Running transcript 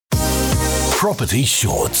Property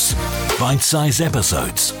Shorts. Bite-sized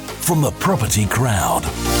episodes from the property crowd.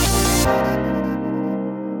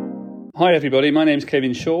 Hi everybody, my name's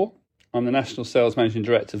Kevin Shaw. I'm the National Sales Managing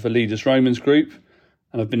Director for Leaders Romans Group,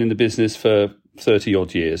 and I've been in the business for 30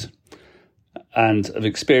 odd years. And I've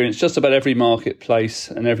experienced just about every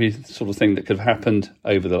marketplace and every sort of thing that could have happened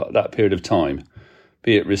over that period of time.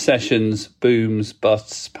 Be it recessions, booms,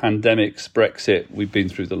 busts, pandemics, Brexit, we've been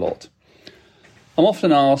through the lot. I'm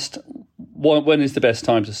often asked, when is the best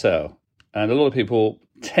time to sell? And a lot of people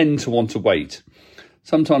tend to want to wait.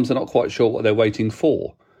 Sometimes they're not quite sure what they're waiting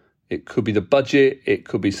for. It could be the budget, it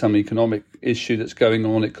could be some economic issue that's going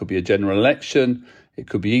on, it could be a general election, it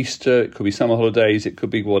could be Easter, it could be summer holidays, it could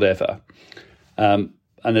be whatever. And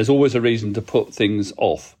there's always a reason to put things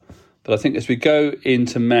off. But I think as we go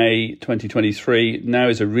into May 2023, now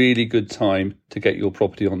is a really good time to get your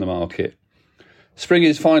property on the market. Spring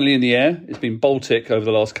is finally in the air. It's been Baltic over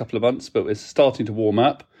the last couple of months, but we're starting to warm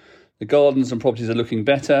up. The gardens and properties are looking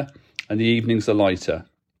better and the evenings are lighter.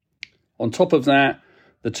 On top of that,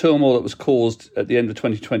 the turmoil that was caused at the end of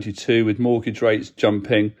 2022 with mortgage rates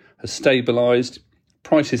jumping has stabilised.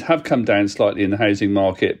 Prices have come down slightly in the housing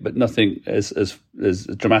market, but nothing as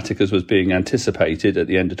dramatic as was being anticipated at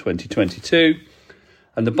the end of 2022.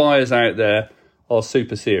 And the buyers out there are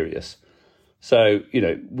super serious. So,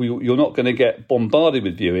 you're not going to get bombarded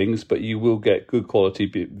with viewings, but you will get good quality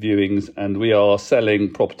viewings. And we are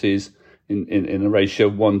selling properties in a ratio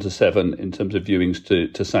of 1-7 in terms of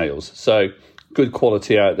viewings to sales. So good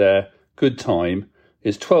quality out there, good time.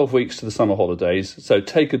 It's 12 weeks to the summer holidays. So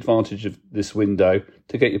take advantage of this window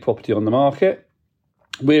to get your property on the market.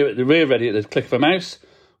 We're ready at the click of a mouse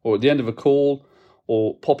or at the end of a call,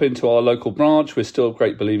 or pop into our local branch. We're still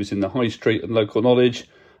great believers in the high street and local knowledge.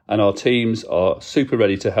 And our teams are super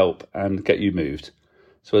ready to help and get you moved.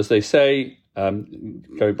 So as they say,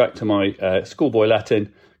 going back to my schoolboy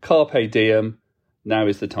Latin, carpe diem, now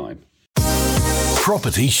is the time.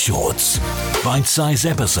 Property Shorts. Bite-sized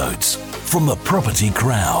episodes from the property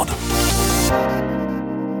crowd.